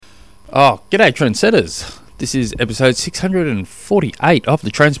Oh, g'day trendsetters. This is episode 648 of the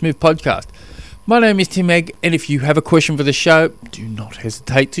Transmove podcast. My name is Tim Egg, and if you have a question for the show, do not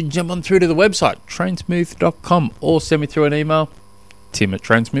hesitate to jump on through to the website, transmove.com, or send me through an email,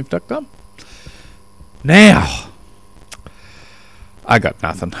 tim@transmove.com. Now, I got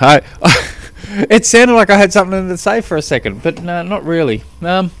nothing. It sounded like I had something to say for a second, but no, not really.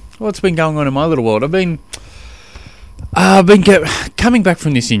 What's been going on in my little world? I've been coming back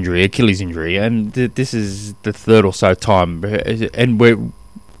from this injury, Achilles injury, and this is the third or so time, and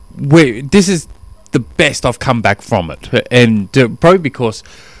this is the best I've come back from it, and probably because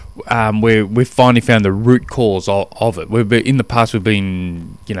we've finally found the root cause of it. In the past we've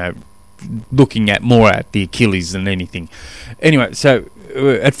been, looking more at the Achilles than anything. Anyway, so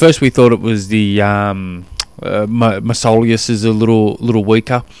at first we thought it was the my soleus is a little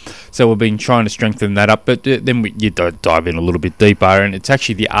weaker, so we've been trying to strengthen that up, but then you dive in a little bit deeper, and it's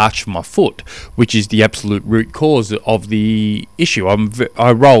actually the arch of my foot, which is the absolute root cause of the issue.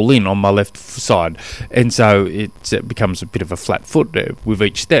 I roll in on my left side, and so it becomes a bit of a flat foot with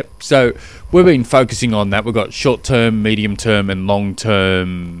each step. So we've been focusing on that. We've got short-term, medium-term, and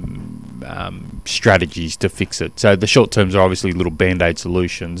long-term strategies to fix it. So the short terms are obviously little band-aid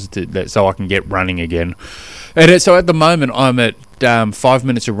solutions so I can get running again. And so at the moment I'm at 5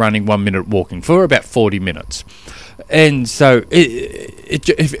 minutes of running, 1 minute walking for about 40 minutes. And so it's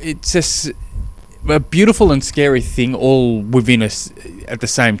a beautiful and scary thing all within us at the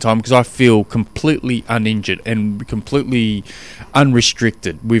same time, because I feel completely uninjured and completely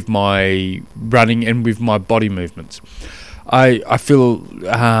unrestricted with my running and with my body movements. I feel,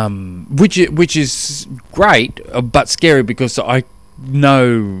 which is great, but scary, because I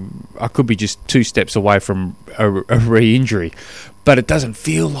know I could be just 2 steps away from a re-injury, but it doesn't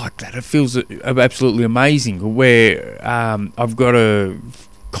feel like that. It feels absolutely amazing, where I've got to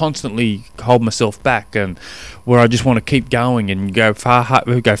constantly hold myself back, and where I just want to keep going and go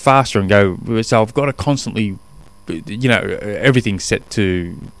faster and go. So I've got to constantly, everything's set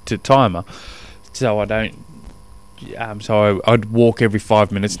to timer, so I don't. So I'd walk every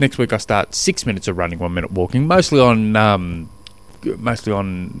 5 minutes. Next week I start 6 minutes of running, 1 minute walking, mostly on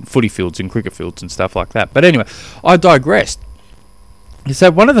footy fields and cricket fields and stuff like that. But anyway, I digressed.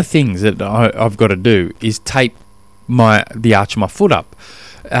 So one of the things that I've got to do is tape the arch of my foot up,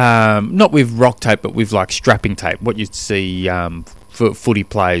 not with rock tape, but with like strapping tape, what you'd see footy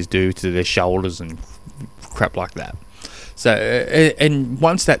players do to their shoulders and crap like that. So, and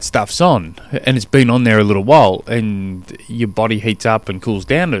once that stuff's on, and it's been on there a little while, and your body heats up and cools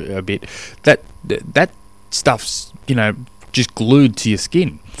down a bit, that stuff's, just glued to your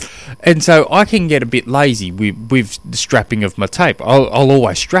skin. And so I can get a bit lazy with the strapping of my tape. I'll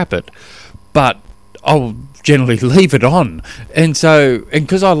always strap it, but I'll generally leave it on. And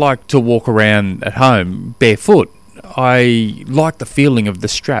because I like to walk around at home barefoot, I like the feeling of the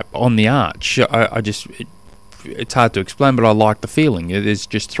strap on the arch. It's hard to explain, but I like the feeling. There's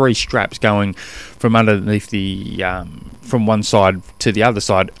just 3 straps going from underneath from one side to the other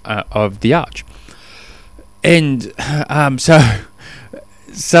side of the arch. And so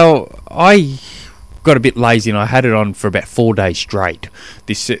I got a bit lazy, and I had it on for about 4 days straight,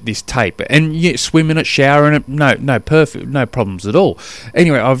 this tape, and swim in it, shower in it, no problems at all.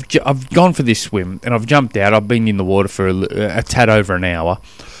 Anyway, I've gone for this swim, and I've jumped out. I've been in the water for a tad over an hour.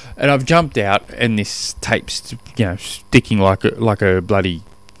 And I've jumped out, and this tape's, sticking like a bloody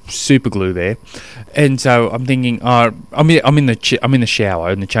super glue there. And so I'm thinking, I'm in the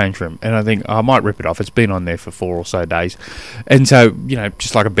shower in the change room, and I think I might rip it off. It's been on there for 4 or so days, and so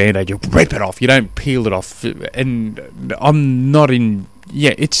just like a band-aid, you rip it off. You don't peel it off. And I'm not in.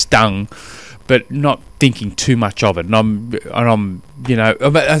 Yeah, it stung, but not thinking too much of it. And I'm I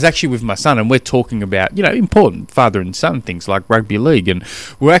was actually with my son, and we're talking about, important father and son things like rugby league, and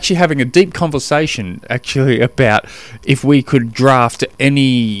we're actually having a deep conversation actually about if we could draft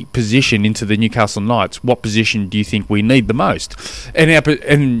any position into the Newcastle Knights, what position do you think we need the most? And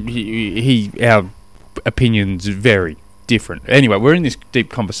our opinions vary. Different. Anyway, we're in this deep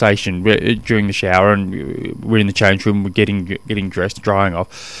conversation during the shower, and we're in the change room, we're getting dressed, drying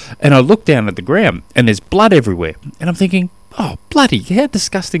off, and I look down at the ground, and there's blood everywhere, and I'm thinking, oh bloody, how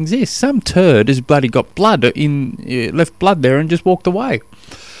disgusting is this? Some turd has bloody got blood left blood there and just walked away.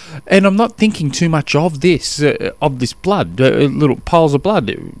 And I'm not thinking too much of this blood, little piles of blood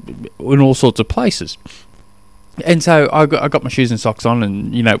in all sorts of places. And so I got my shoes and socks on,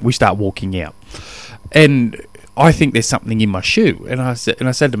 and we start walking out, and I think there's something in my shoe, and I said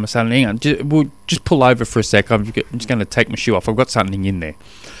to my son, hang on, we'll just pull over for a sec, I'm just going to take my shoe off, I've got something in there.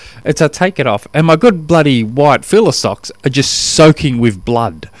 And so I take it off, and my good bloody white filler socks are just soaking with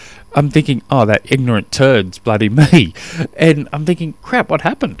blood. I'm thinking, oh, that ignorant turd's bloody me. And I'm thinking, crap, what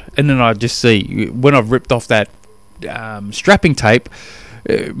happened? And then I just see, when I've ripped off that strapping tape,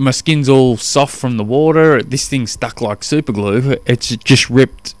 my skin's all soft from the water. This thing's stuck like super glue. It's just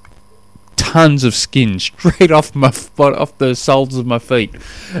ripped tons of skin straight off off the soles of my feet.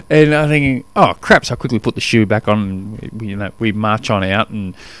 And I'm thinking, oh, crap. So I quickly put the shoe back on. We march on out.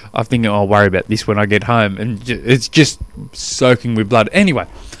 And I'm thinking, I'll worry about this when I get home. And it's just soaking with blood. Anyway.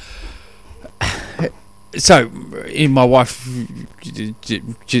 So, my wife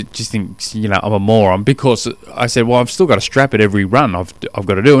just thinks, I'm a moron, because I said, well, I've still got to strap it every run I've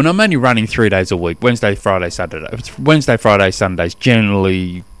got to do, and I'm only running 3 days a week, Wednesday, Friday, Saturday. It's Wednesday, Friday, Sundays,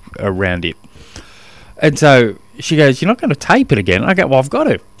 generally around it. And so she goes, you're not going to tape it again? I go, well, I've got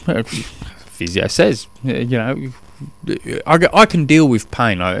to. Physio says, I can deal with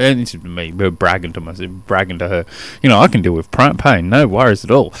pain. And this is me bragging to her. I can deal with pain. No worries at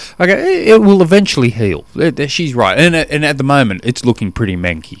all. Okay, it will eventually heal. She's right. And at the moment, it's looking pretty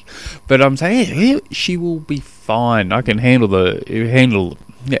manky. But I'm saying, she will be fine. I can handle.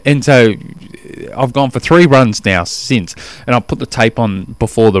 And so I've gone for 3 runs now since, and I'll put the tape on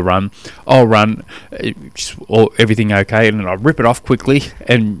before the run. I'll run, everything okay, and then I rip it off quickly,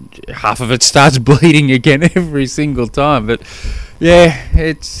 and half of it starts bleeding again every single time. But yeah,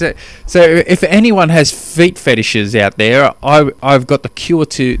 it's so if anyone has feet fetishes out there, I've got the cure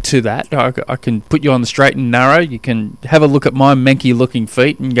to that. I can put you on the straight and narrow. You can have a look at my manky looking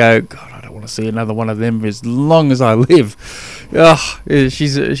feet and go, God, I don't want to see another one of them as long as I live. Oh,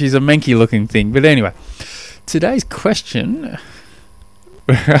 she's a manky looking thing. But anyway, today's question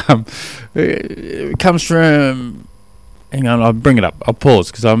comes from. Hang on, I'll bring it up. I'll pause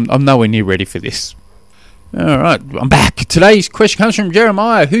because I'm nowhere near ready for this. All right, I'm back. Today's question comes from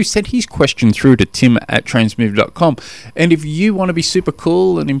Jeremiah, who sent his question through to tim@transmove.com. And if you want to be super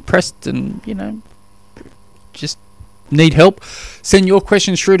cool and impressed and, just need help, send your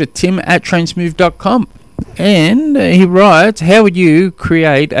questions through to tim@transmove.com. And he writes, how would you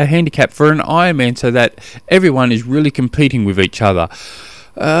create a handicap for an Ironman so that everyone is really competing with each other?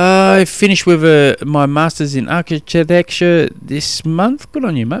 I finished with my Masters in Architecture this month. Good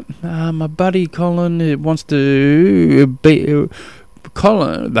on you, mate. My buddy Colin wants to be...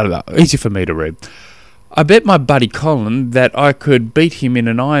 Colin... Easy for me to read. I bet my buddy Colin that I could beat him in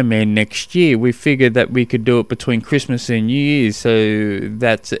an Ironman next year. We figured that we could do it between Christmas and New Year's, so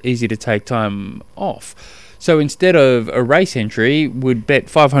that's easy to take time off. So instead of a race entry, we'd bet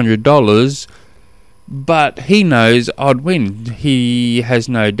 $500, but he knows I'd win. He has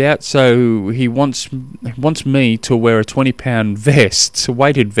no doubt, so he wants me to wear a 20-pound vest, a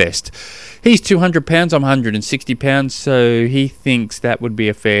weighted vest. He's 200 pounds, I'm 160 pounds, so he thinks that would be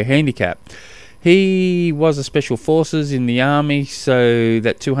a fair handicap. He was a special forces in the army, so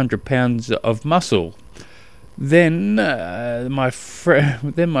that 200 pounds of muscle. Then my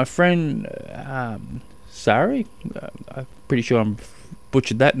friend, Sari, I'm pretty sure I'm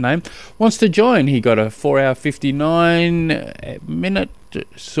butchered that name, wants to join. He got a 4-hour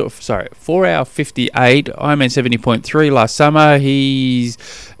 4-hour 58 Ironman 70.3 last summer. He's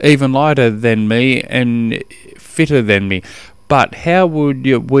even lighter than me and fitter than me. But how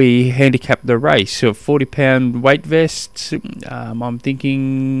would we handicap the race? A 40-pound weight vest? I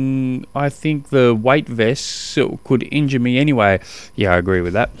think the weight vest could injure me anyway. Yeah, I agree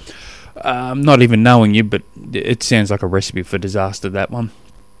with that. Not even knowing you, but it sounds like a recipe for disaster, that one.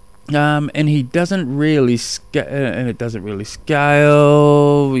 And he doesn't really it doesn't really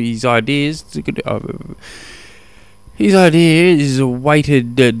scale. His idea is a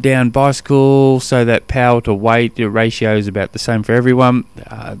weighted down bicycle, so that power to weight ratio is about the same for everyone.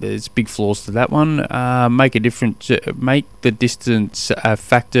 There's big flaws to that one. Make the distance a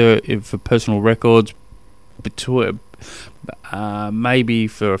factor for personal records. Maybe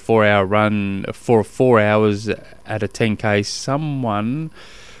for a 4-hour run, for 4 hours at a 10k, someone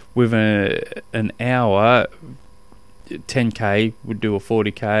with an hour 10k would do a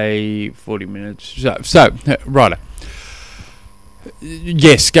 40k 40 minutes. So right.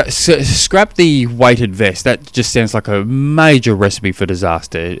 Yes, scrap the weighted vest. That just sounds like a major recipe for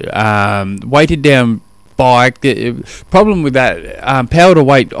disaster. Weighted down bike. The problem with that, power to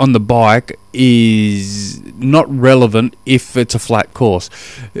weight on the bike is not relevant if it's a flat course.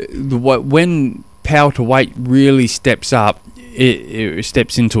 When power to weight really steps up, it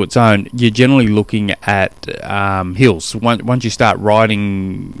steps into its own, you're generally looking at hills. Once you start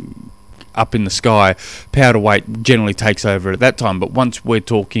riding up in the sky, power to weight generally takes over at that time. But once we're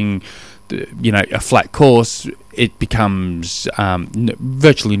talking, a flat course, it becomes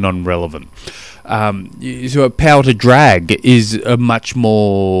virtually non-relevant. So a power to drag is a much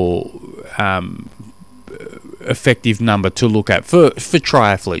more effective number to look at for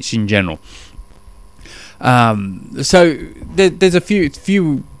triathletes in general. So there's a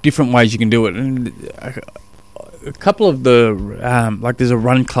few different ways you can do it, and a couple of the like there's a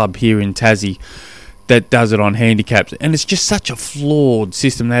run club here in Tassie that does it on handicaps, and it's just such a flawed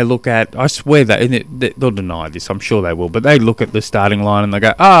system. They look at, I swear that, and they'll deny this, I'm sure they will, but they look at the starting line and they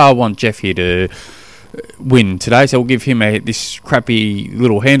go, I want Jeff here to win today, so we'll give him this crappy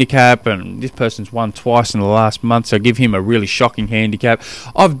little handicap, and this person's won twice in the last month, so give him a really shocking handicap.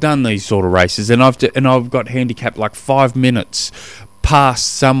 I've done these sort of races, and I've got handicapped like 5 minutes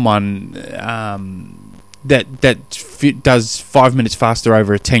past someone that does 5 minutes faster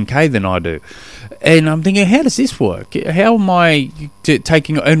over a 10k than I do. And I'm thinking, how does this work? How am I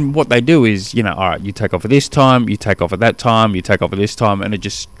taking... And what they do is, all right, you take off at this time, you take off at that time, you take off at this time, and it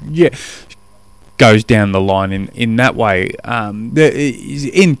just, goes down the line in that way.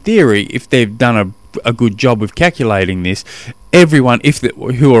 In theory, if they've done a good job of calculating this, everyone, if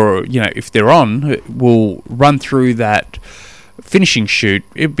they're on, will run through that finishing chute.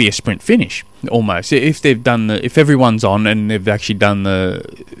 It'd be a sprint finish, almost. If everyone's on and they've actually done the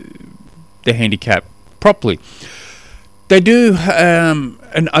handicap properly. They do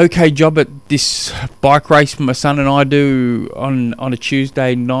an okay job at this bike race my son and I do on a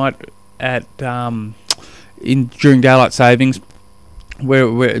Tuesday night at during daylight savings,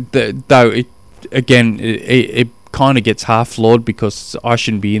 where though it kind of gets half flawed because I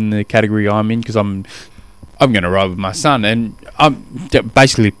shouldn't be in the category I'm in, because I'm going to ride with my son, and I'm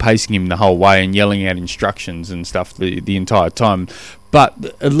basically pacing him the whole way and yelling out instructions and stuff the entire time.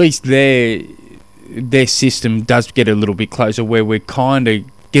 But at least their system does get a little bit closer, where we're kind of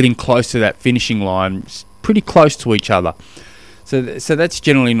getting close to that finishing line, pretty close to each other. So that's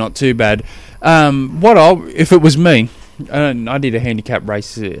generally not too bad. If it was me, I did a handicap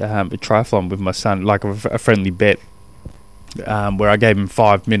race, a triathlon with my son, like a friendly bet, where I gave him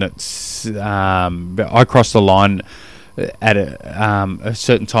 5 minutes. I crossed the line at a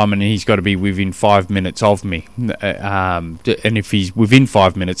certain time, and he's got to be within 5 minutes of me. And if he's within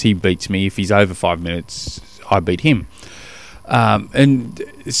 5 minutes, he beats me. If he's over 5 minutes, I beat him. And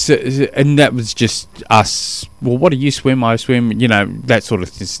that was just us. Well, what do you swim? I swim. That sort of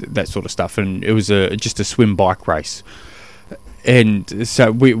stuff. And it was just a swim bike race. And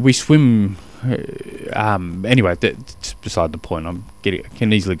so we swim. Anyway, that's beside the point. I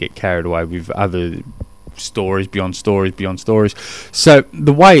can easily get carried away with other stories beyond stories. So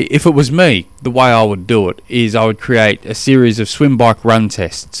if it was me, the way I would do it is I would create a series of swim, bike, run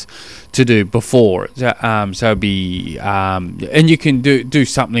tests to do before. So it'd be and you can do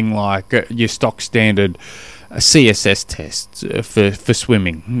something like your stock standard CSS tests for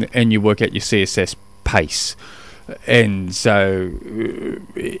swimming, and you work out your CSS pace. And so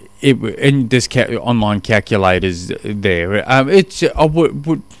there's online calculators there. The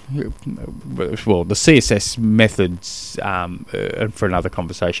CSS methods for another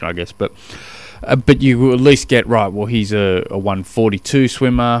conversation, I guess. But you will at least get right. Well, he's a 142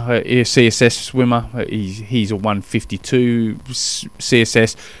 swimmer, a CSS swimmer. He's a 152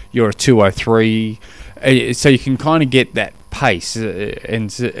 CSS. You're a 203. So you can kind of get that pace, and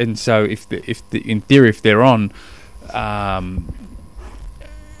so in theory, if they're on,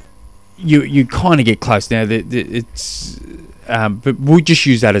 you kind of get close. Now it's but we'll just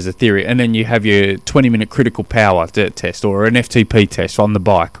use that as a theory, and then you have your 20-minute critical power test or an FTP test on the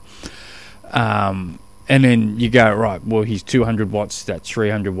bike, and then you go, right, well, he's 200 watts, that's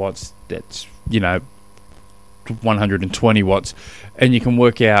 300 watts, that's 120 watts, and you can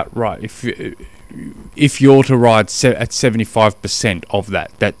work out, right, if you're to ride at 75% of that,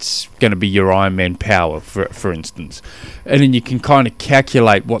 that's going to be your Ironman power, for instance. And then you can kind of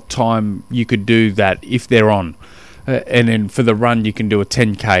calculate what time you could do that if they're on. And then for the run, you can do a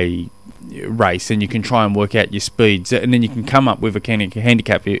 10k race, and you can try and work out your speeds. And then you can come up with a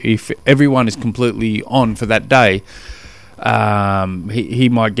handicap. If everyone is completely on for that day, he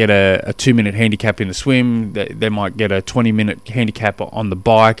might get a 2-minute handicap in the swim. They might get a 20-minute handicap on the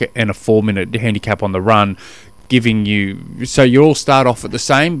bike and a 4-minute handicap on the run, giving you... So you all start off at the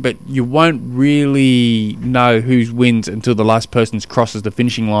same, but you won't really know who wins until the last person crosses the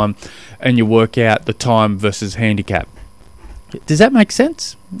finishing line, and you work out the time versus handicap. Does that make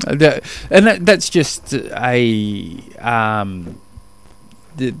sense? That's just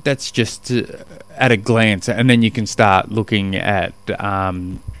at a glance, and then you can start looking at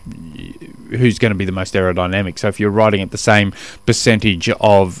who's going to be the most aerodynamic. So if you're riding at the same percentage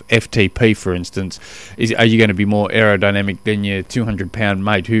of FTP, for instance, are you going to be more aerodynamic than your 200-pound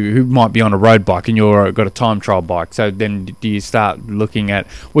mate who might be on a road bike and you've got a time trial bike? So then do you start looking at,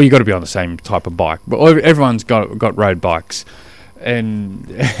 well, you've got to be on the same type of bike, but everyone's got road bikes.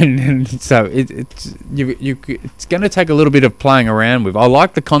 And so it's going to take a little bit of playing around with. I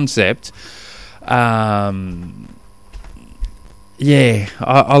like the concept. I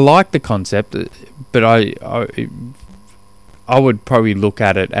like the concept, but I would probably look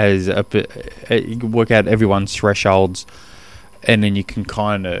at it as work out everyone's thresholds, and then you can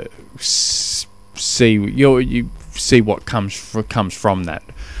kind of see you see what comes from that,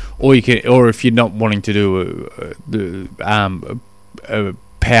 or if you're not wanting to do a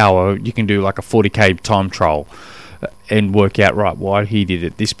power, you can do like a 40k time trial and work out, right, why he did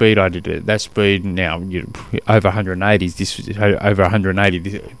it this speed, I did it at that speed. Now over 180s, this is over 180,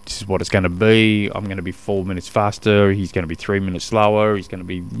 this is what it's going to be. I'm going to be 4 minutes faster, he's going to be 3 minutes slower, he's going to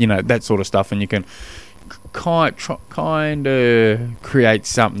be, that sort of stuff, and you can kind of create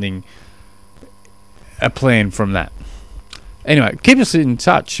something, a plan from that. Anyway, keep us in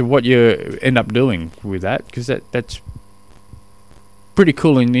touch of what you end up doing with that, because that's pretty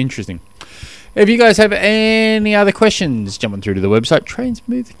cool and interesting. If you guys have any other questions, jump on through to the website,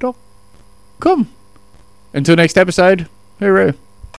 trainsmooth.com. Until next episode, hooroo.